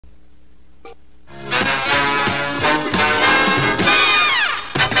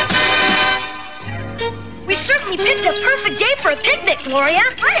for a picnic, Gloria.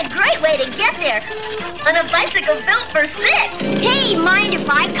 What a great way to get there. On a bicycle built for 6. Hey, mind if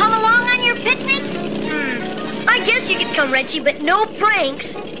I come along on your picnic? I guess you could come, Richie, but no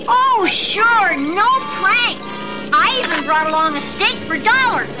pranks. Oh, sure, no pranks. I even brought along a steak for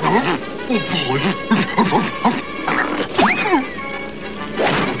 $1.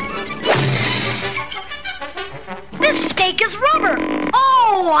 This steak is rubber.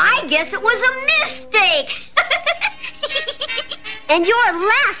 Oh, I guess it was a mistake. And your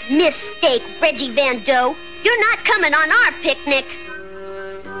last mistake, Reggie Van Doe. You're not coming on our picnic.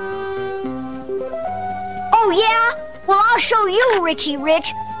 Oh, yeah? Well, I'll show you, Richie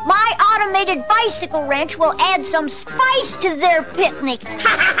Rich. My automated bicycle wrench will add some spice to their picnic.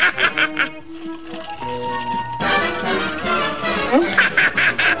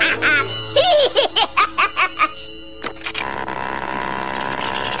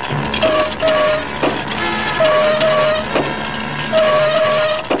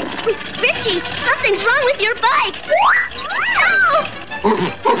 Richie, something's wrong with your bike. No!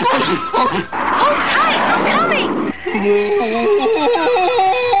 Hold tight, I'm coming.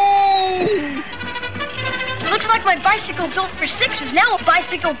 Looks like my bicycle built for 6 is now a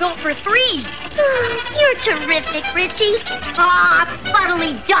bicycle built for 3. You're terrific, Richie. Ah,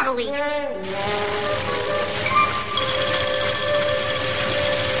 fuddly duddly.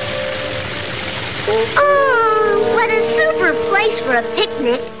 Oh, what a super place for a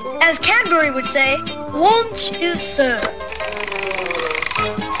picnic. As Cadbury would say, lunch is served.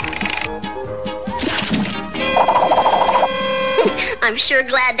 I'm sure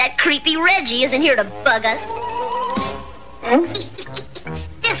glad that creepy Reggie isn't here to bug us.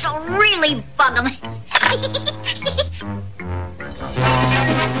 This'll really bug him.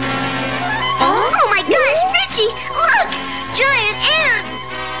 Oh my gosh, Richie! Look! Giant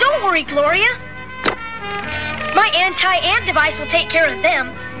ants! Don't worry, Gloria. My anti-ant device will take care of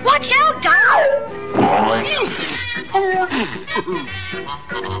them. Watch out, Dollar!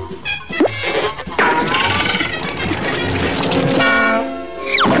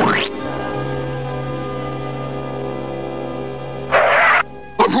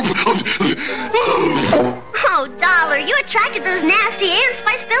 Oh, Dollar, you attracted those nasty ants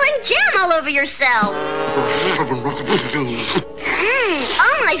by spilling jam all over yourself. All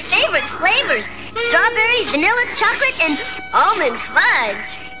my favorite flavors. Strawberry, vanilla, chocolate, and almond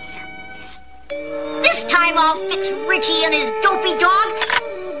fudge. This time I'll fix Richie and his dopey dog.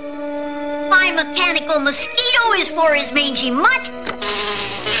 My mechanical mosquito is for his mangy mutt.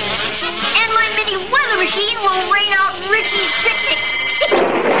 And my mini weather machine will rain out Richie's picnic.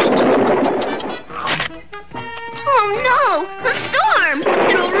 Oh no, a storm!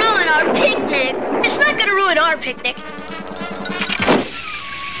 It'll ruin our picnic. It's not going to ruin our picnic.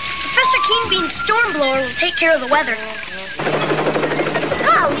 Professor Keenbean's storm blower will take care of the weather.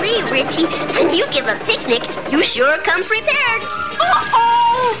 Golly, Richie, when you give a picnic, you sure come prepared.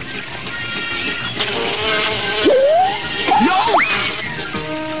 Uh-oh! No!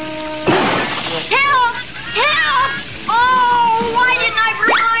 Help! Help! Oh, why didn't I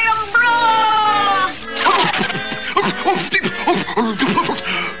bring my umbrella?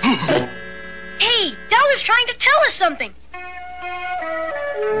 Hey, Dollar's trying to tell us something.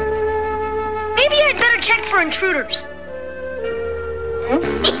 Maybe I'd better check for intruders.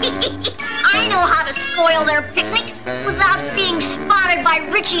 I know how to spoil their picnic without being spotted by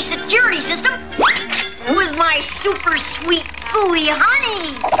Richie's security system. With my super sweet ooey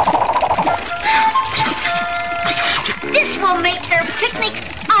honey. This will make their picnic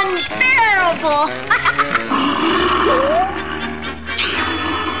unbearable.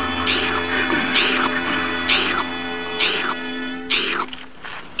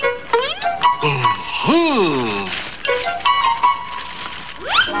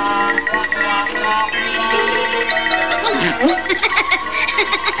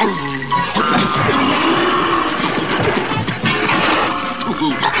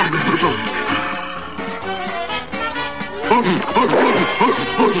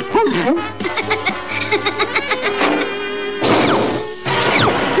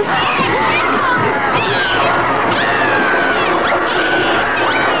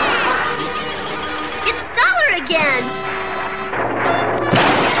 It's Dollar again.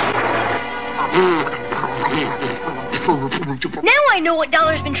 Now I know what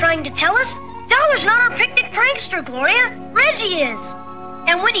Dollar's been trying to tell us. Dollar's not our picnic prankster, Gloria. Reggie is.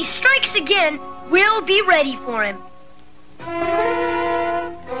 And when he strikes again, we'll be ready for him.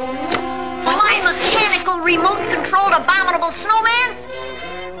 My mechanical remote-controlled abominable snowman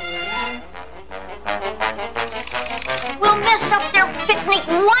will mess up their picnic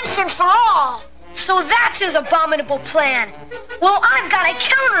once and for all. So that's his abominable plan. Well, I've got a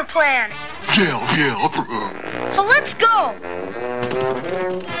counter plan. Yeah. So let's go.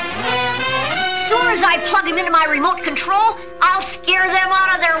 As soon as I plug him into my remote control, I'll scare them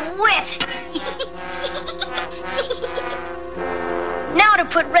out of their wits. Now to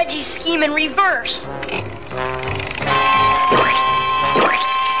put Reggie's scheme in reverse. Now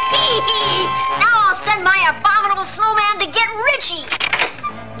I'll send my abominable snowman to get Richie.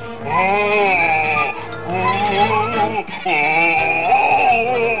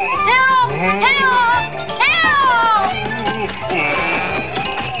 Help! Help! Help!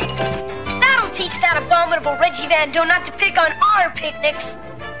 That'll teach that abominable Reggie Van Doe not to pick on our picnics.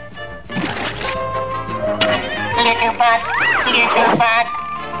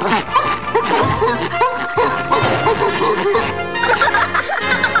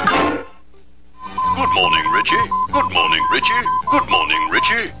 Good morning, Richie. Good morning, Richie. Good morning,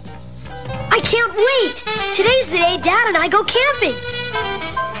 Richie. I can't wait. Today's the day Dad and I go camping.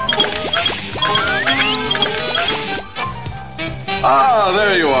 Ah,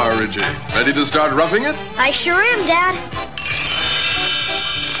 there you are, Richie. Ready to start roughing it? I sure am, Dad.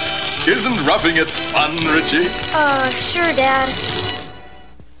 Isn't roughing it fun, Richie? Sure, Dad.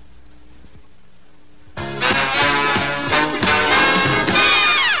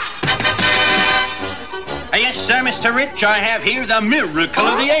 Yes, sir, Mr. Rich, I have here the miracle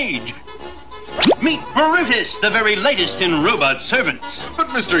of the age. Meet Brutus, the very latest in robot servants. But,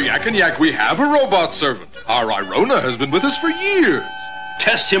 Mr. Yak and Yak, we have a robot servant. Our Irona has been with us for years.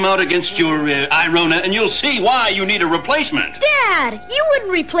 Test him out against your Irona, and you'll see why you need a replacement. Dad, you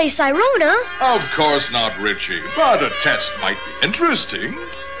wouldn't replace Irona. Of course not, Richie, but a test might be interesting.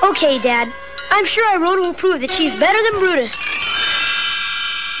 Okay, Dad. I'm sure Irona will prove that she's better than Brutus.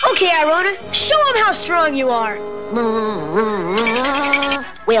 Okay, Irona, show him how strong you are.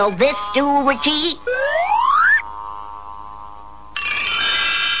 Will this do, Richie?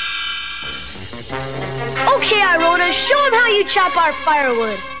 Okay, Irona, show him how you chop our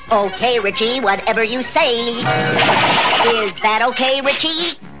firewood. Okay, Richie, whatever you say. Is that okay,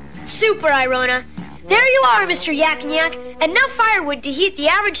 Richie? Super, Irona. There you are, Mr. Yak and Yak. Enough firewood to heat the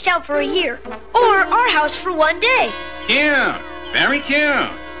average town for a year. Or our house for one day. Cute. Very cute.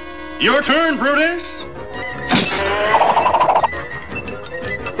 Your turn, Brutus.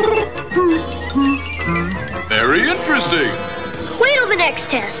 Very interesting. Wait till the next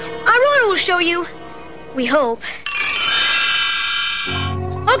test. Irona will show you. We hope.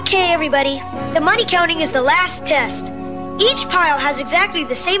 Okay, everybody. The money counting is the last test. Each pile has exactly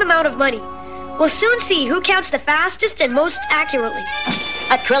the same amount of money. We'll soon see who counts the fastest and most accurately.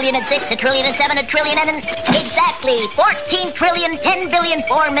 1,000,006, 1,000,007, 1,000,000,000 and exactly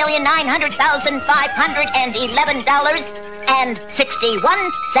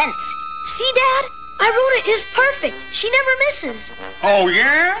 14,10,4,900,511.61. See, Dad? Irona is perfect. She never misses. Oh,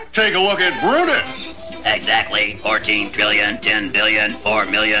 yeah? Take a look at Brutus. Exactly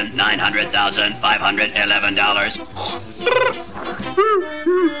 $14,10,4,900,511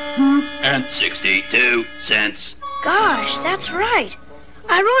 and 62 cents. Gosh, that's right.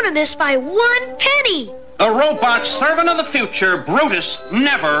 Irona missed by 1 penny. The robot servant of the future, Brutus,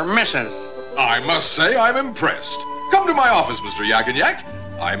 never misses. I must say I'm impressed. Come to my office, Mr. Yak and Yak.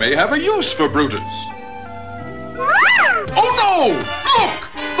 I may have a use for Brutus. Oh, no! Look!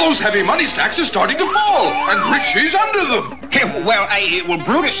 Those heavy money stacks are starting to fall, and Richie's under them. Well,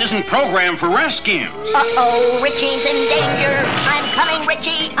 Brutus isn't programmed for rescue. Uh-oh, Richie's in danger. I'm coming,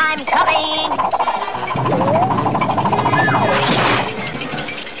 Richie. I'm coming.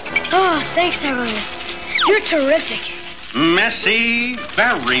 Oh, thanks, Irona. You're terrific. Messy,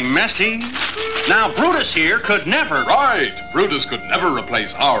 very messy. Now, Brutus here could never... Right. Brutus could never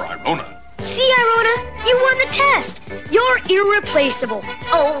replace our Irona. See, Irona? You won the test. You're irreplaceable.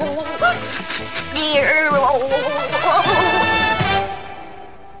 Oh, dear.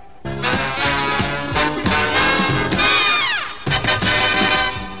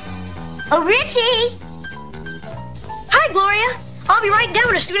 Oh, Richie! Hi, Gloria. I'll be right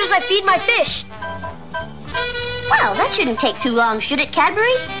down as soon as I feed my fish. Well, that shouldn't take too long, should it,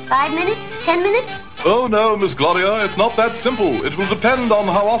 Cadbury? 5 minutes? 10 minutes? Oh, no, Miss Gloria, it's not that simple. It will depend on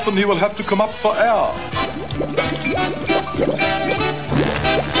how often he will have to come up for air.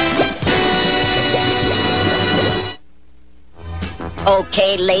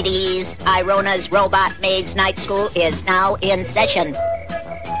 Okay, ladies, Irona's Robot Maids Night School is now in session.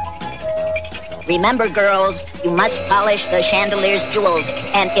 Remember, girls, you must polish the chandelier's jewels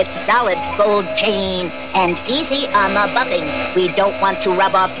and its solid gold chain, and easy on the buffing. We don't want to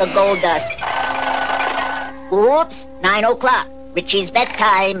rub off the gold dust. Oops, 9 o'clock. Richie's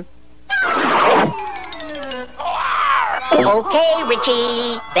bedtime. Okay,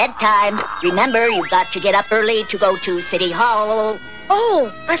 Richie. Bedtime. Remember, you've got to get up early to go to City Hall.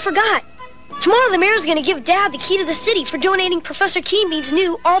 Oh, I forgot. Tomorrow the mayor's gonna give Dad the key to the city for donating Professor Keenbean's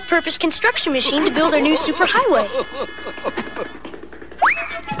new all-purpose construction machine to build our new superhighway.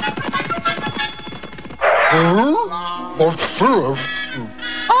 What's this?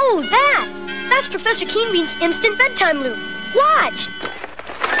 Oh, that's Professor Keenbean's instant bedtime loop. Watch.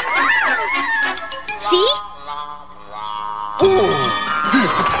 See?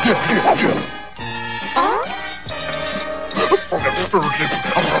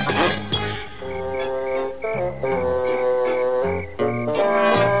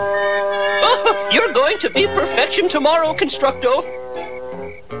 You're going to be perfection tomorrow, Constructo.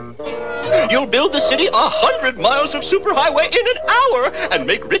 You'll build the city 100 miles of superhighway in an hour and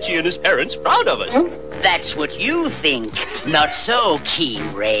make Richie and his parents proud of us. That's what you think. Not so, Keen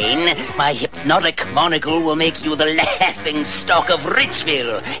Brain. My hypnotic monocle will make you the laughing stock of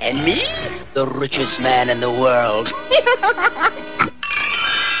Richville. And me, the richest man in the world.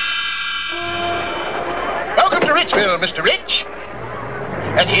 Welcome to Richville, Mr. Rich.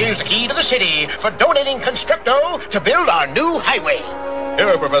 And here's the key to the city for donating Constructo to build our new highway.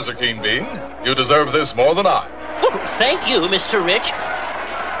 Here, Professor Keenbean. You deserve this more than I. Oh, thank you, Mr. Rich.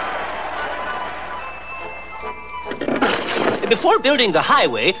 Before building the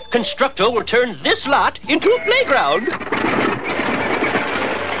highway, Constructo will turn this lot into a playground.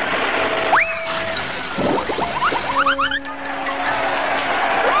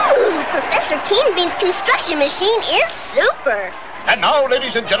 Ooh, Professor Keenbean's construction machine is super. And now,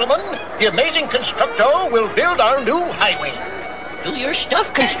 ladies and gentlemen, the amazing Constructo will build our new highway. Do your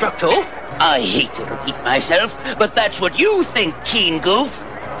stuff, Constructo. I hate to repeat myself, but that's what you think, Keen Goof.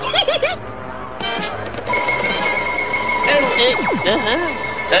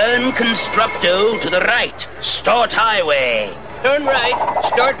 Turn Constructo to the right. Start highway. Turn right.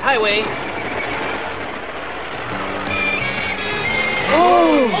 Start highway.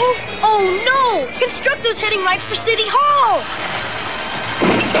 Oh no! Constructo's heading right for City Hall!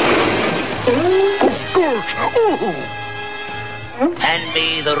 Hand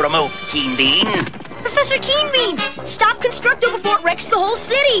me the remote, Keen Bean. Professor Keenbean! Stop Constructo before it wrecks the whole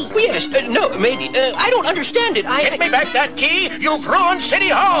city! Oh, yes, no, maybe. I don't understand it. Get me back that key! You've ruined City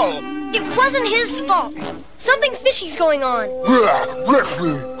Hall! It wasn't his fault. Something fishy's going on.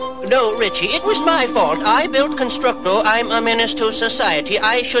 No, Richie, it was my fault. I built Constructo. I'm a menace to society.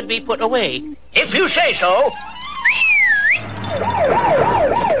 I should be put away. If you say so.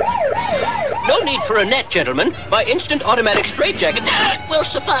 No need for a net, gentlemen. My instant automatic straitjacket will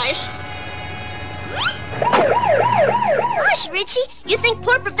suffice. Gosh, Richie, you think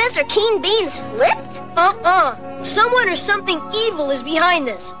poor Professor Keenbean's flipped? Someone or something evil is behind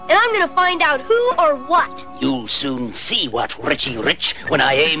this, and I'm gonna find out who or what. You'll soon see what, Richie Rich, when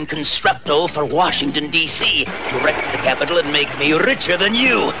I aim Constructo for Washington, D.C. to wreck the capital and make me richer than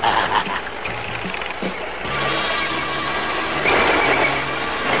you.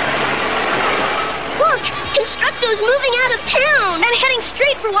 Look, Constructo's moving out of town and heading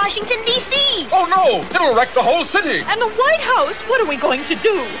straight for Washington, D.C. Oh no! It'll wreck the whole city! And the White House, what are we going to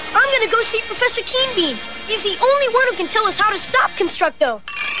do? I'm gonna go see Professor Keenbean. He's the only one who can tell us how to stop Constructo.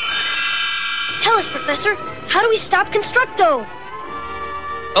 Tell us, Professor, how do we stop Constructo?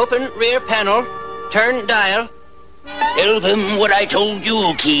 Open rear panel. Turn dial. Tell them what I told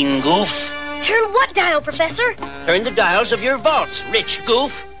you, Keen Goof. Turn what dial, Professor? Turn the dials of your vaults, Rich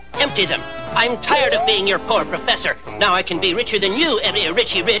Goof. Empty them. I'm tired of being your poor professor. Now I can be richer than you,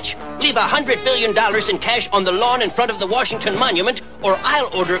 Richie Rich. Leave $100 billion in cash on the lawn in front of the Washington Monument, or I'll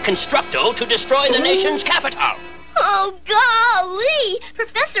order Constructo to destroy the nation's capital. Oh, golly!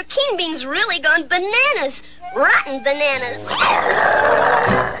 Professor Keenbean's really gone bananas. Rotten bananas.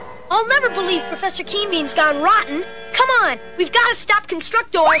 I'll never believe Professor Keenbean's gone rotten. Come on, we've got to stop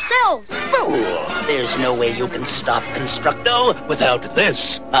Constructo ourselves. Fool! There's no way you can stop Constructo without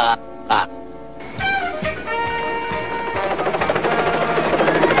this. Hi,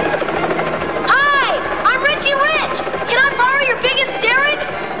 I'm Richie Rich. Can I borrow your biggest derrick?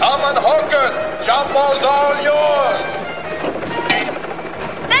 Come and hook it! Jumbo's all yours!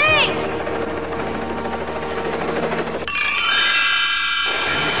 Thanks!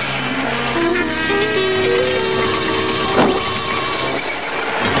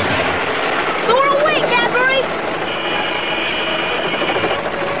 Lower away, Cadbury!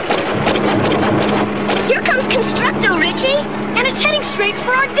 Here comes Constructo, Richie. And it's heading straight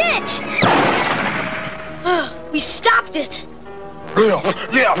for our ditch. We stopped it. Yeah.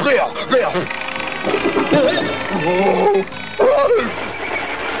 Well,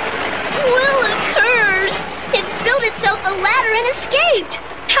 it occurs. It's built itself a ladder and escaped.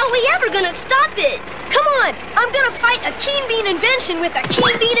 How are we ever gonna stop it? Come on, I'm gonna fight a Keen Bean invention with a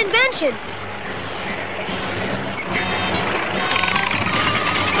Keen Bean invention.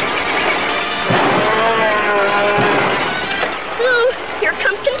 Ooh, here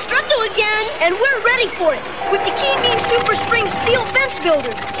comes Constructo again. And we're ready for it with the Keen Bean Super Spring Steel Fence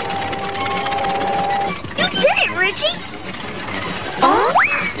Builder. You did it, Richie.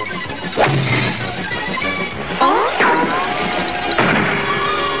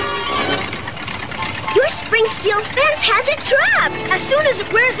 Your spring steel fence has it trapped. As soon as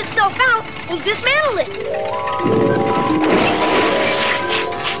it wears itself out, we'll dismantle it.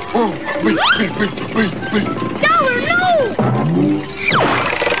 Dollar, no!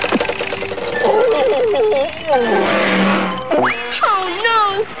 Oh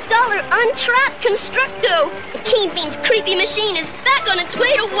no! Dollar untrapped Constructo. Keen Bean's creepy machine is back on its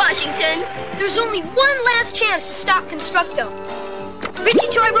way to Washington. There's only one last chance to stop Constructo. Richie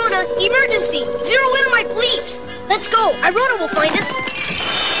to Irona, emergency! Zero in on my bleeps! Let's go, Irona will find us.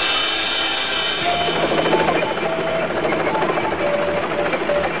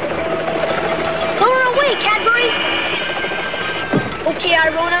 Lower away, Cadbury! Okay,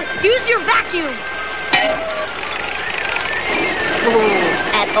 Irona, use your vacuum! Ooh,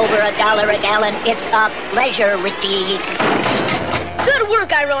 at over $1 a gallon, it's a pleasure, Richie. Good work,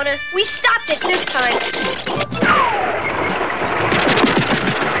 Irona. We stopped it this time.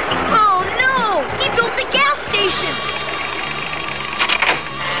 Oh, no! He built a gas station!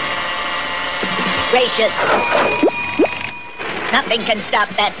 Gracious. Nothing can stop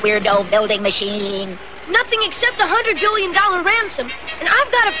that weirdo building machine. Nothing except a $100 billion ransom. And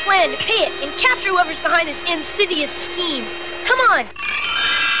I've got a plan to pay it and capture whoever's behind this insidious scheme. Come on!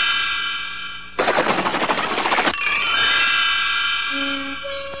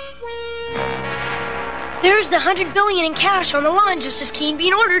 There's the $100 billion in cash on the lawn, just as Keen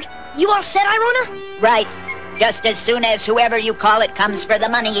Bean ordered. You all set, Irona? Right. Just as soon as whoever you call it comes for the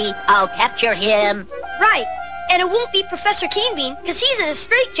money, I'll capture him. Right. And it won't be Professor Keen Bean, because he's in a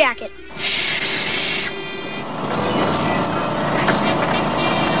straitjacket.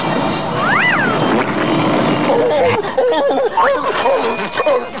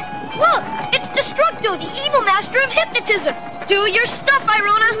 Look! It's Destructo, the evil master of hypnotism. Do your stuff,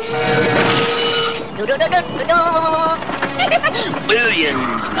 Irona.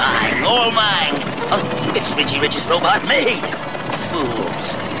 Billions mine, all mine. Oh, it's Richie Rich's robot maid.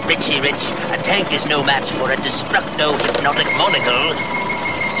 Fools. Richie Rich, a tank is no match for a Destructo hypnotic monocle.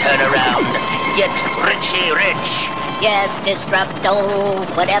 Turn around. Get Richie Rich. Yes, Destructo,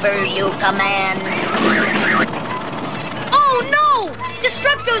 whatever you command. Oh, no!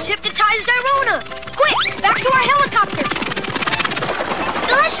 Destructo's hypnotized Irona. Quick, back to our helicopter.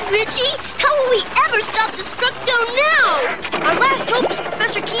 Gosh, Richie, how will we ever stop Destructo now? Our last hope is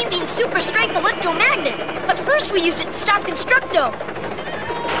Professor Keen Bean's super strength electromagnet. But first we use it to stop Constructo.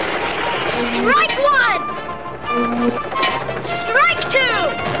 Strike one! Strike two!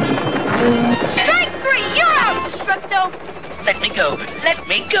 Strike three! You're out, Destructo! Let me go. Let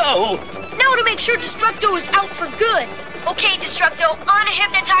me go. Now to make sure Destructo is out for good. Okay, Destructo,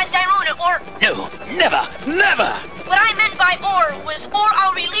 unhypnotized Irona, or... No, never, never. What I meant by or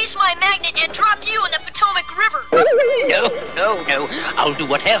I'll release my magnet and drop you in the Potomac River. No. I'll do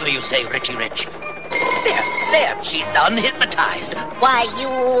whatever you say, Richie Rich. There, she's unhypnotized. Why,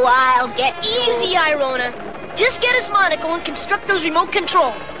 I'll get Easy, Irona. Just get his monocle and Constructo's remote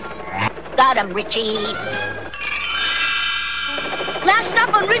control. Got him, Richie. Last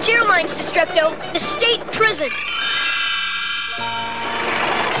stop on Ridge Airlines, Destructo, the state prison.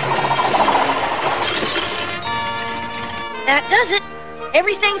 That does it.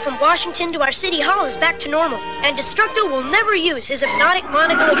 Everything from Washington to our city hall is back to normal, and Destructo will never use his hypnotic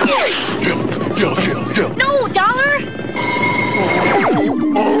monocle again. Yeah. No, Dollar!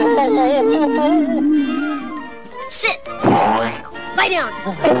 Sit. Lie down.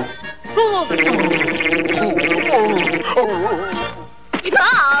 Roll over.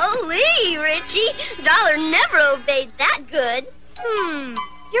 Golly, Richie. Dollar never obeyed that good.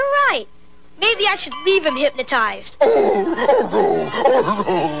 You're right. Maybe I should leave him hypnotized.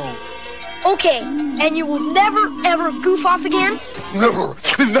 Okay, and you will never, ever goof off again? Never.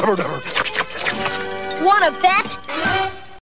 Wanna bet?